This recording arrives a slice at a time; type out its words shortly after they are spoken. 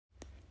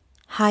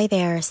Hi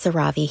there,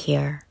 Saravi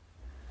here.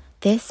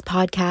 This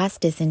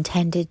podcast is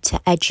intended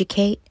to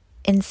educate,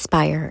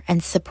 inspire,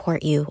 and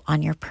support you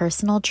on your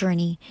personal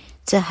journey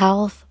to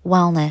health,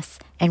 wellness,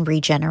 and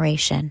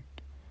regeneration.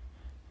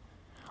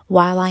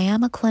 While I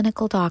am a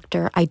clinical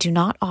doctor, I do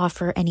not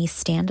offer any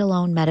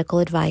standalone medical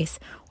advice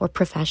or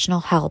professional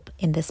help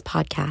in this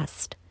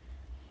podcast.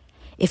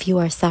 If you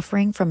are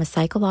suffering from a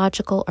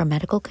psychological or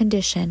medical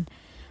condition,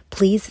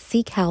 please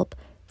seek help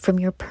from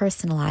your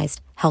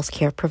personalized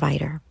healthcare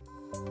provider.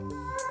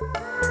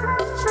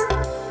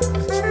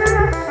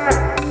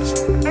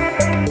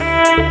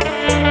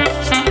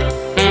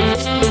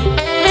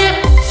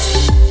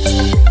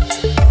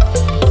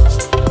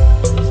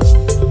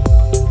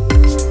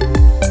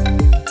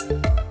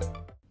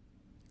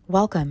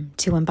 Welcome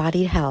to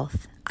Embodied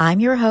Health. I'm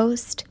your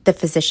host, the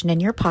physician in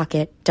your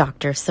pocket,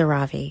 Dr.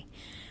 Saravi.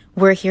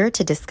 We're here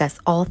to discuss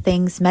all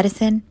things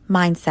medicine,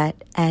 mindset,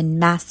 and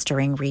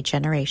mastering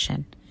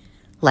regeneration.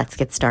 Let's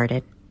get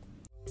started.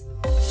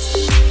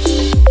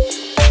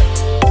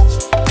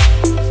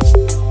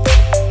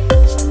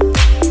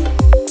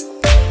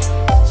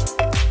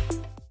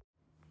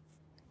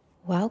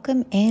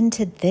 Welcome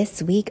into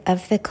this week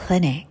of the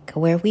clinic,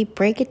 where we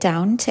break it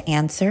down to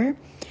answer.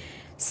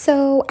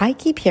 So I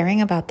keep hearing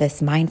about this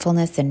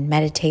mindfulness and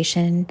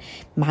meditation,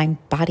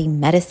 mind-body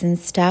medicine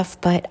stuff,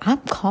 but I'm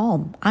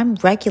calm, I'm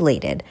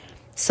regulated.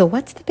 So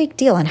what's the big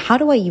deal and how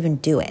do I even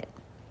do it?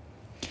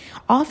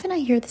 Often I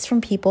hear this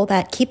from people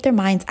that keep their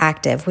minds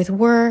active with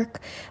work,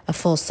 a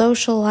full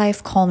social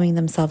life, calming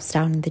themselves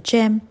down in the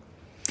gym.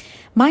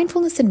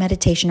 Mindfulness and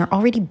meditation are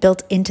already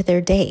built into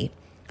their day.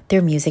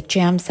 Their music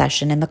jam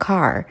session in the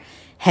car,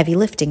 heavy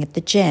lifting at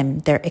the gym,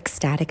 their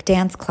ecstatic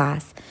dance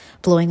class,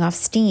 blowing off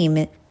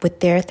steam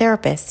with their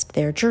therapist,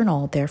 their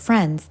journal, their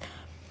friends.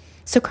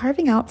 So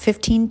carving out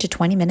 15 to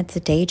 20 minutes a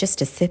day just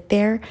to sit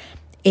there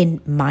in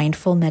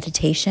mindful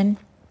meditation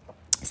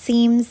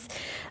seems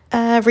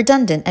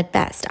redundant at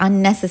best,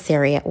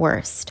 unnecessary at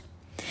worst.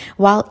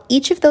 While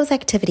each of those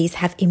activities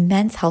have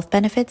immense health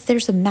benefits,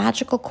 there's a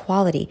magical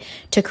quality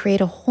to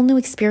create a whole new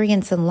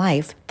experience in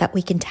life that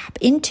we can tap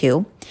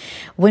into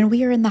when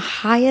we are in the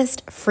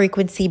highest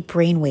frequency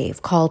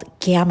brainwave called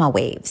gamma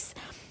waves.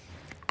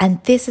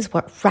 And this is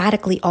what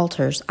radically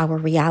alters our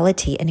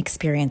reality and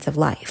experience of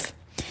life.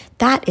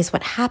 That is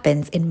what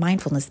happens in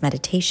mindfulness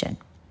meditation.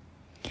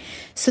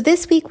 So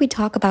this week we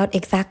talk about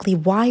exactly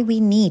why we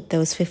need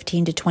those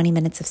 15 to 20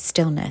 minutes of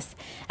stillness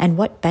and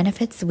what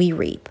benefits we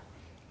reap.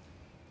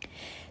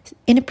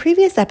 In a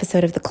previous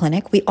episode of the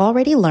clinic, we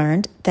already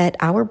learned that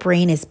our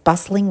brain is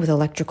bustling with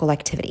electrical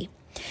activity.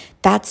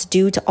 That's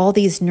due to all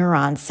these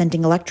neurons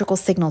sending electrical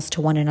signals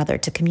to one another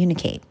to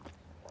communicate.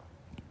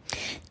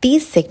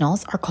 These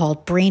signals are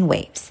called brain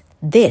waves.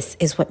 This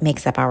is what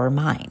makes up our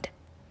mind.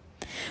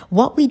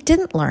 What we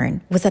didn't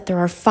learn was that there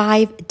are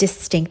 5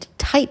 distinct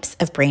types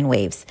of brain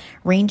waves,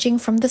 ranging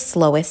from the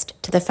slowest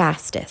to the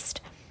fastest.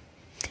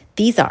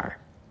 These are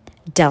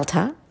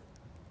delta,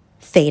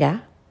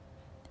 theta,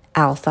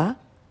 alpha,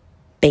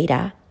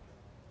 beta,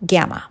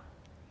 gamma.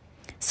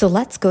 So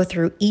let's go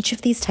through each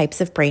of these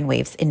types of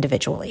brainwaves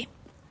individually.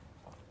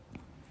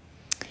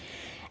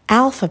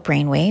 Alpha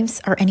brainwaves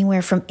are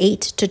anywhere from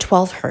 8 to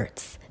 12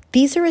 hertz.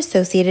 These are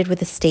associated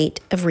with a state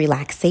of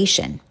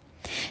relaxation.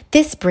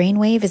 This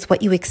brainwave is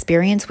what you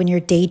experience when you're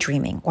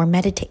daydreaming or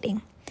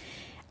meditating.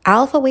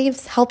 Alpha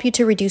waves help you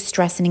to reduce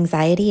stress and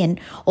anxiety and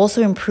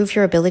also improve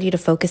your ability to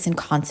focus and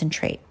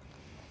concentrate.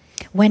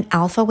 When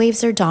alpha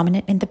waves are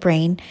dominant in the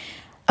brain,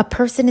 a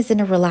person is in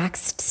a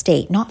relaxed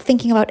state, not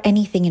thinking about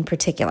anything in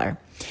particular.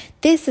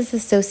 This is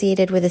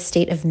associated with a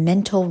state of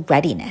mental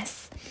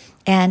readiness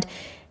and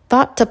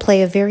thought to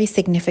play a very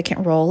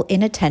significant role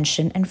in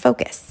attention and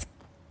focus.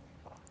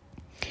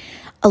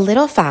 A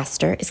little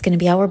faster is going to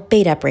be our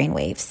beta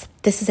brainwaves.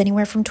 This is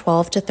anywhere from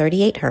 12 to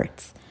 38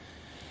 hertz.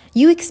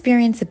 You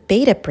experience a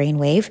beta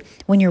brainwave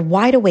when you're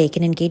wide awake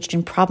and engaged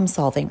in problem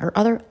solving or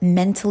other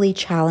mentally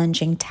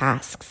challenging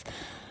tasks.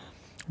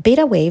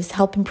 Beta waves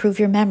help improve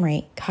your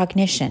memory,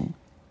 cognition,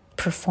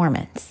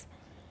 performance.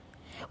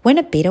 When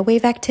a beta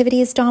wave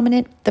activity is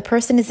dominant, the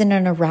person is in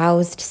an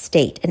aroused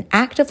state and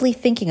actively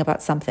thinking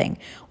about something,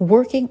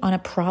 working on a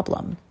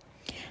problem.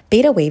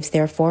 Beta waves,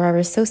 therefore, are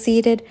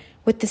associated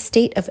with the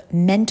state of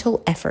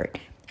mental effort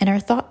and are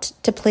thought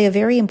to play a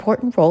very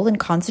important role in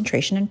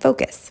concentration and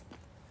focus.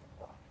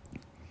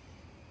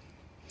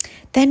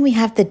 Then we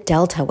have the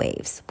delta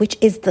waves, which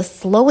is the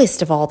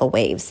slowest of all the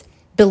waves,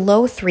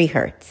 below 3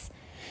 hertz.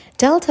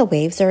 Delta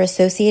waves are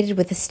associated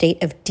with a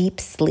state of deep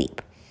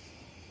sleep.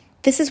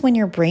 This is when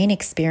your brain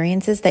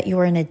experiences that you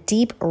are in a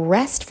deep,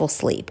 restful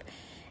sleep.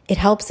 It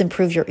helps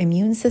improve your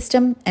immune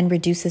system and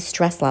reduces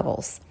stress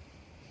levels.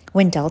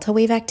 When delta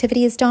wave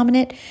activity is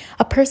dominant,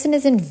 a person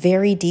is in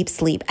very deep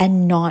sleep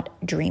and not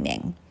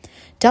dreaming.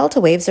 Delta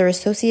waves are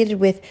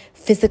associated with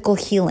physical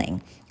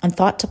healing and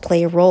thought to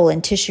play a role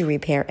in tissue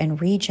repair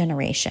and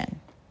regeneration.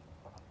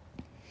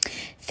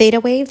 Theta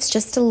waves,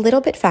 just a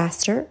little bit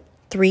faster,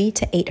 3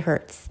 to 8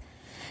 hertz.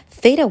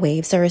 Theta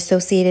waves are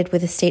associated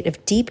with a state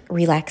of deep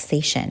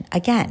relaxation.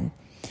 Again,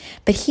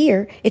 But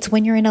here, it's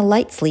when you're in a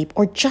light sleep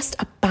or just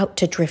about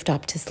to drift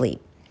off to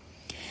sleep.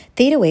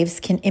 Theta waves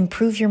can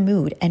improve your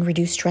mood and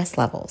reduce stress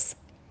levels.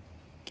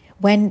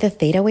 When the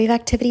theta wave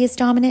activity is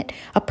dominant,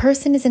 a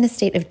person is in a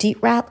state of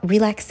deep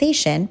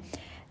relaxation,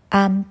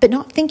 but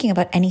not thinking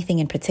about anything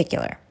in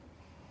particular.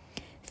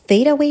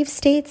 Theta wave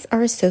states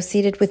are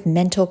associated with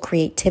mental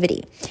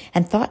creativity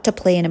and thought to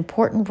play an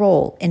important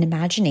role in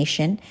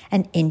imagination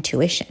and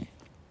intuition.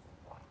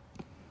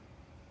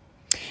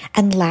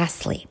 And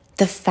lastly,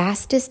 the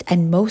fastest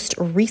and most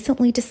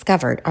recently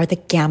discovered are the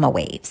gamma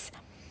waves.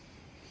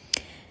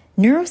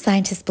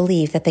 Neuroscientists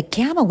believe that the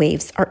gamma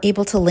waves are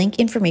able to link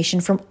information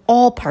from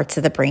all parts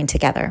of the brain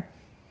together.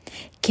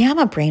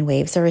 Gamma brain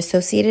waves are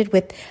associated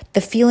with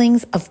the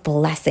feelings of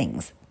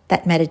blessings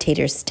that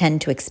meditators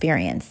tend to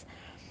experience.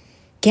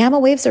 Gamma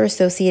waves are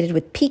associated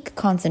with peak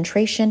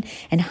concentration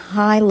and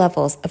high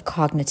levels of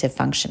cognitive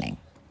functioning.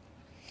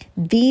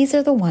 These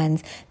are the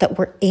ones that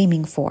we're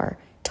aiming for,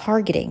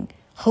 targeting,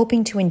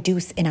 hoping to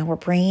induce in our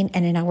brain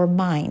and in our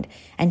mind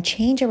and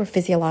change our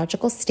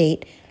physiological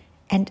state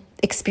and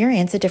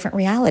experience a different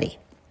reality.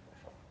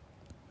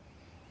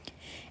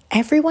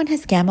 Everyone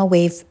has gamma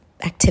wave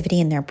activity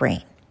in their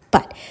brain,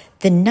 but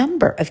the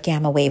number of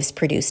gamma waves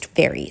produced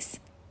varies.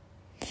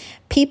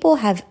 People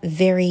have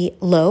very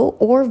low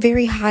or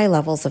very high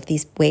levels of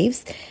these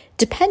waves,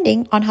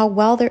 depending on how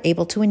well they're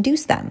able to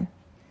induce them.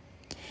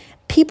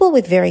 People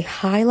with very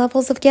high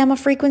levels of gamma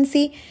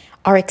frequency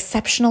are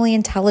exceptionally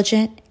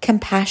intelligent,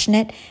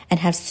 compassionate,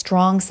 and have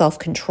strong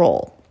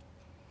self-control.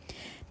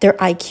 Their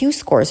IQ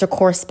scores are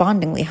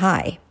correspondingly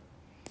high.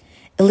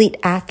 Elite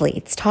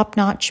athletes,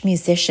 top-notch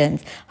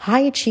musicians, high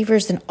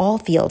achievers in all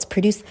fields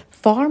produce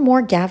far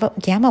more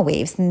gamma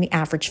waves than the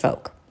average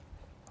folk.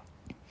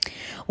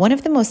 One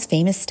of the most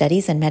famous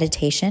studies in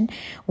meditation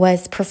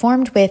was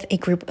performed with a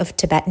group of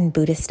Tibetan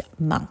Buddhist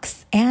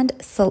monks and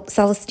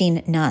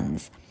Celestine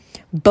nuns.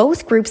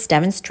 Both groups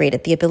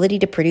demonstrated the ability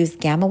to produce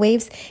gamma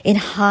waves in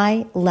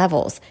high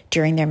levels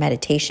during their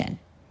meditation.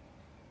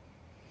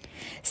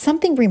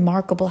 Something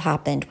remarkable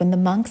happened when the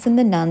monks and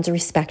the nuns,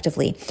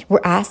 respectively,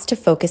 were asked to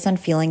focus on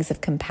feelings of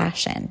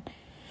compassion.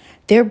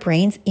 Their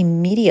brains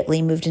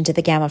immediately moved into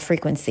the gamma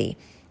frequency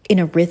in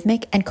a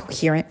rhythmic and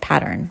coherent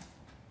pattern.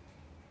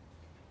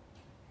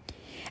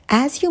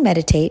 As you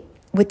meditate,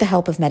 with the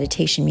help of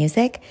meditation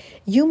music,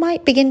 you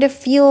might begin to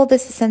feel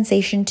this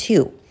sensation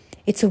too.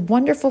 It's a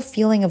wonderful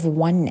feeling of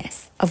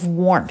oneness, of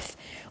warmth,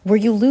 where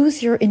you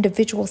lose your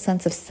individual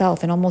sense of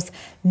self and almost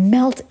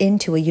melt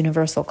into a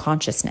universal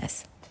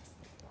consciousness.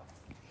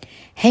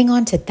 Hang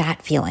on to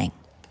that feeling.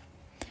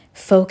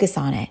 Focus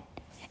on it.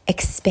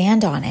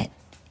 Expand on it.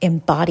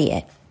 Embody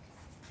it.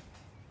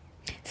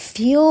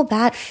 Feel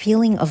that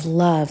feeling of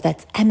love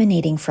that's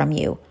emanating from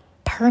you,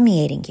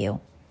 permeating you.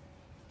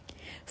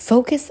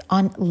 Focus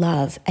on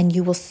love, and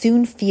you will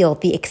soon feel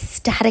the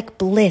ecstatic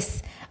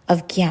bliss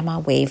of gamma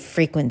wave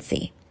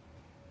frequency.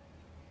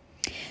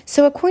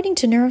 So according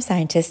to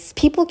neuroscientists,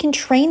 people can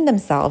train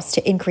themselves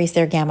to increase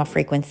their gamma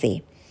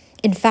frequency.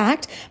 In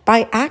fact,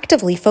 by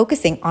actively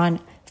focusing on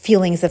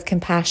feelings of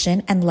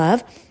compassion and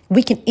love,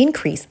 we can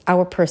increase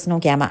our personal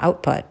gamma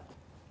output.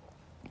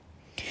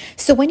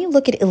 So when you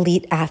look at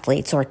elite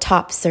athletes or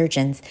top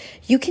surgeons,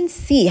 you can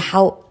see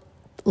how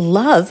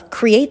love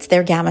creates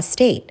their gamma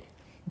state.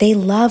 They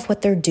love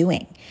what they're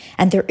doing,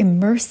 and they're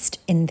immersed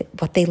in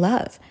what they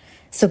love.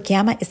 So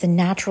gamma is a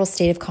natural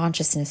state of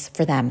consciousness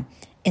for them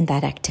in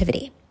that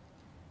activity.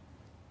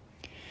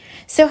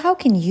 So how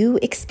can you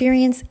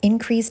experience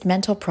increased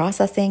mental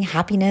processing,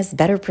 happiness,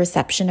 better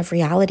perception of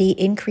reality,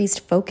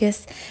 increased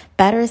focus,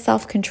 better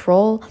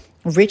self-control,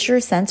 richer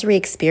sensory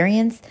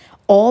experience,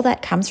 all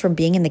that comes from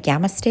being in the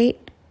gamma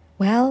state?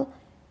 Well,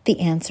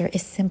 the answer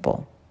is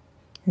simple.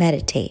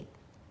 Meditate.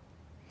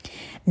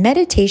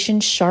 Meditation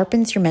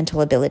sharpens your mental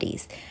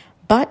abilities,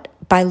 but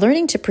by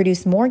learning to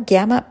produce more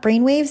gamma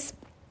brainwaves,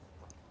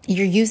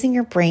 you're using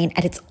your brain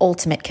at its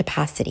ultimate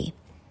capacity.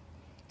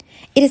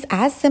 It is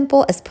as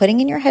simple as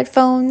putting in your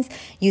headphones,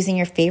 using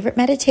your favorite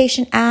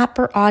meditation app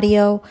or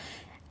audio,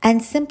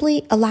 and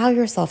simply allow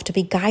yourself to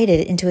be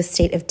guided into a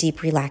state of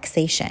deep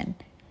relaxation.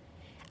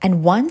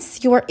 And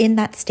once you are in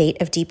that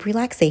state of deep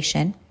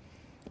relaxation,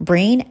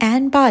 brain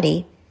and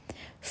body,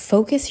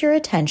 focus your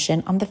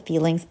attention on the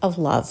feelings of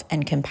love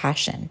and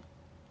compassion.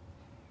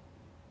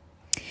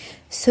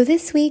 So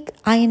this week,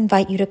 I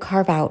invite you to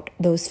carve out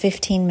those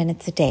 15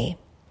 minutes a day.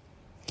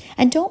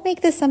 And don't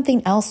make this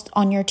something else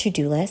on your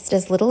to-do list.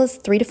 As little as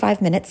 3 to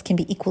 5 minutes can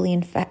be equally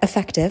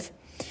effective.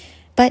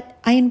 But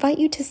I invite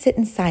you to sit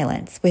in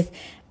silence with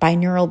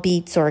binaural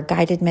beats or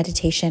guided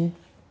meditation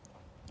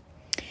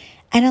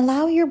and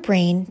allow your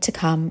brain to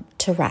come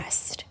to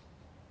rest.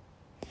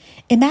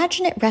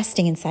 Imagine it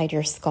resting inside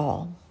your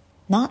skull,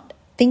 not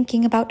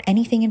thinking about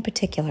anything in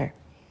particular,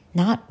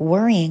 not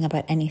worrying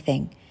about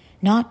anything,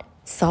 not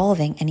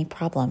solving any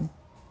problem.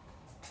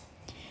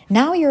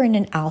 Now you're in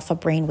an alpha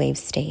brainwave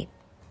state.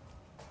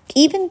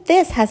 Even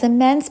this has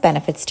immense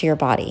benefits to your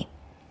body.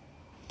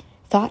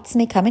 Thoughts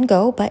may come and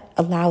go, but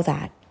allow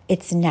that.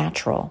 It's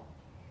natural.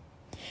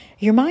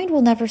 Your mind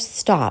will never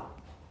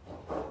stop.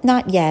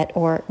 not yet,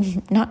 or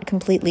not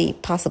completely,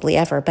 possibly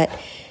ever, but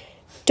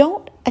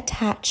don't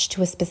attach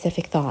to a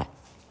specific thought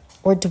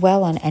or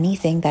dwell on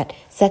anything that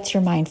sets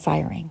your mind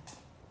firing.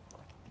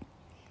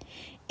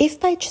 If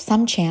by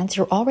some chance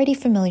you're already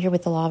familiar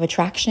with the law of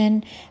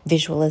attraction,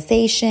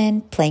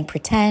 visualization, playing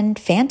pretend,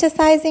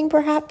 fantasizing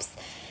perhaps,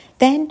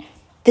 then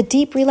the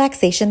deep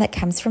relaxation that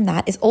comes from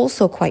that is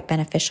also quite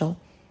beneficial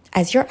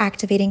as you're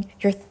activating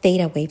your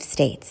theta wave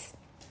states.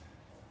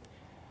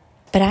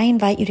 But I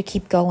invite you to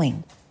keep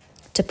going,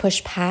 to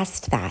push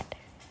past that,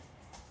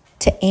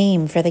 to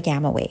aim for the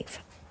gamma wave.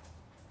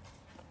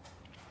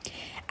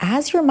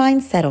 As your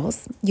mind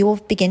settles, you will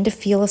begin to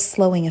feel a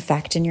slowing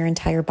effect in your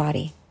entire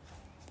body.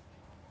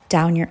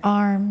 Down your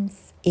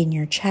arms, in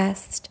your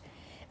chest.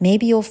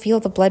 Maybe you'll feel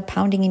the blood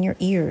pounding in your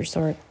ears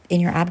or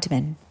in your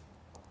abdomen.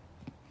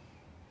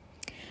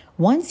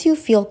 Once you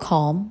feel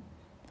calm,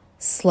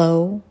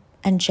 slow,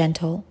 and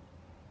gentle,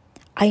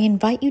 I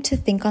invite you to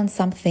think on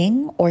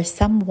something or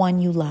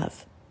someone you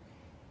love.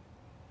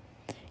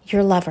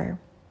 Your lover,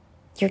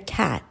 your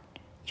cat,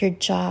 your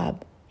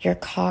job, your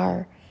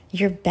car,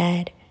 your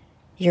bed,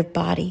 your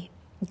body,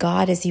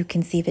 God as you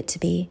conceive it to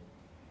be.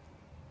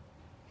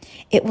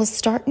 It will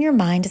start in your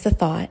mind as a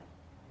thought,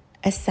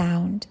 a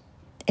sound,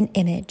 an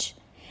image,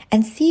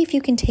 and see if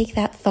you can take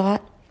that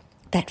thought,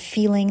 that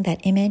feeling,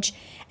 that image,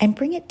 and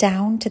bring it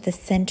down to the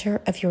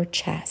center of your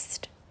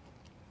chest.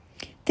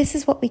 This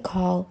is what we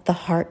call the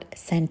heart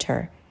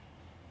center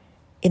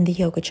in the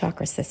yoga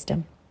chakra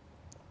system.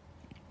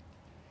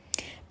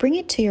 Bring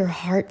it to your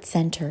heart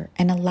center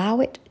and allow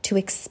it to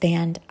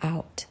expand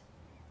out.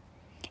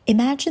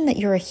 Imagine that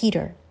you're a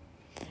heater,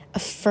 a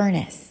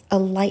furnace, a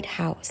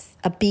lighthouse,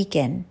 a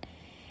beacon,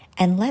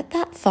 and let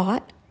that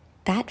thought,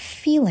 that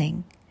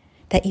feeling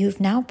that you've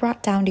now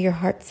brought down to your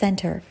heart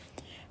center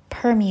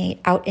permeate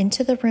out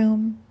into the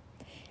room,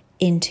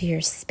 into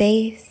your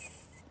space,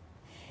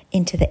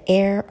 into the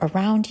air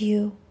around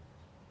you,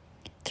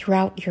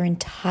 throughout your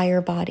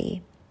entire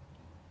body.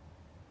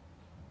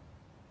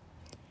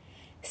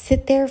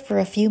 Sit there for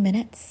a few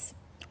minutes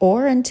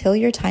or until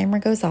your timer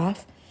goes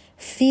off,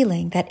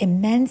 feeling that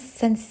immense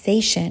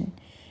sensation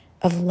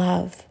of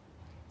love,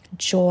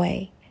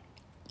 joy,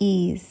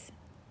 ease,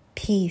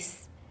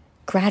 peace,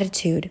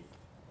 gratitude,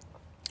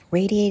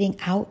 radiating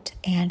out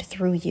and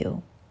through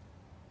you.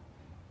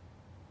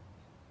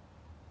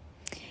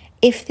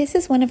 If this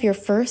is one of your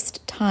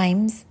first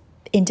times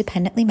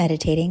independently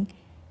meditating,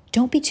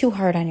 don't be too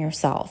hard on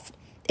yourself.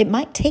 It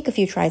might take a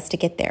few tries to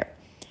get there.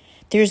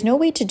 There's no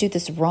way to do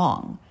this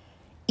wrong,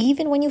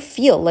 even when you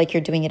feel like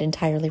you're doing it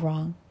entirely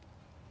wrong.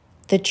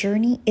 The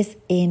journey is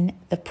in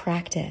the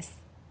practice.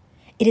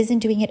 It is in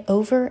doing it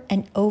over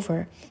and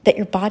over that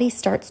your body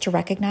starts to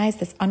recognize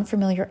this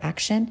unfamiliar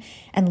action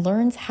and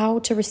learns how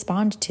to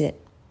respond to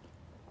it.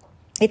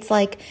 It's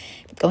like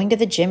going to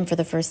the gym for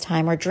the first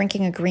time or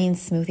drinking a green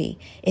smoothie.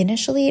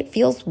 Initially, it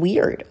feels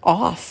weird,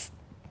 off,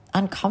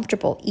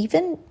 uncomfortable,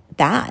 even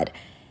bad.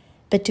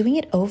 But doing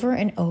it over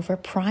and over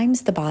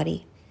primes the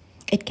body.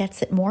 It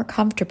gets it more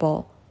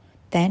comfortable,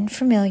 then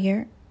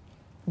familiar,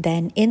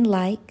 then in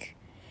like,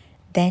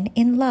 then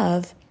in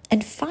love,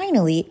 and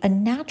finally a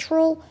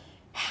natural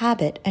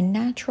habit, a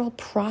natural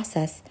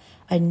process,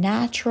 a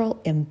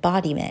natural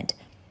embodiment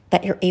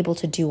that you're able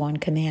to do on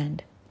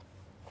command.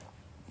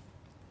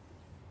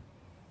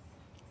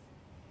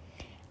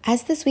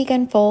 As this week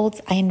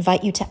unfolds, I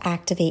invite you to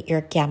activate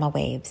your gamma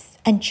waves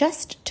and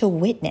just to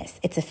witness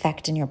its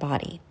effect in your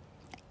body,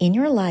 in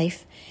your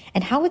life,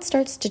 and how it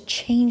starts to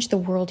change the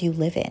world you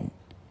live in.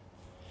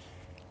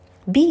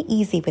 Be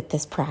easy with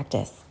this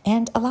practice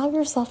and allow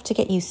yourself to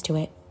get used to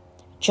it.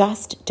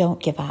 Just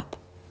don't give up.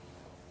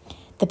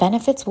 The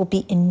benefits will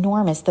be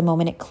enormous the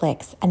moment it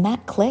clicks, and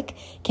that click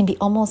can be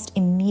almost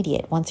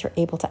immediate once you're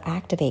able to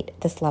activate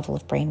this level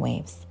of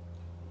brainwaves.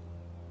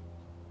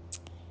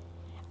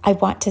 I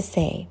want to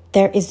say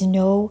there is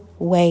no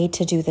way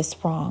to do this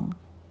wrong.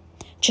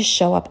 Just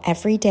show up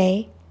every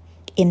day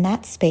in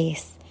that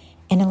space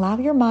and allow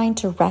your mind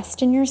to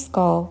rest in your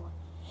skull,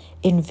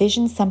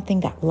 envision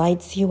something that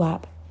lights you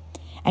up,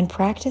 and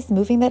practice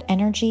moving that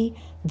energy,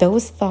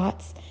 those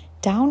thoughts,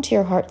 down to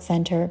your heart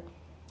center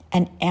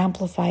and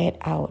amplify it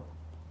out.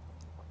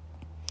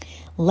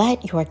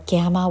 Let your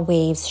gamma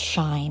waves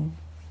shine.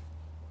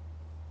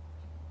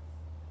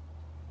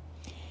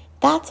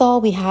 That's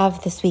all we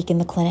have this week in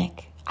the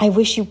clinic. I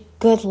wish you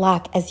good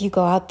luck as you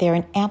go out there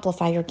and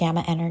amplify your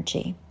gamma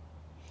energy.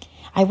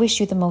 I wish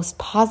you the most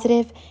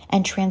positive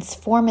and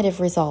transformative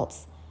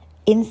results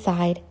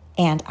inside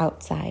and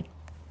outside.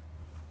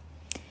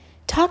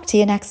 Talk to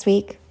you next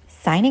week.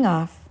 Signing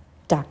off,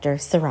 Dr.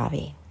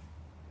 Saravi.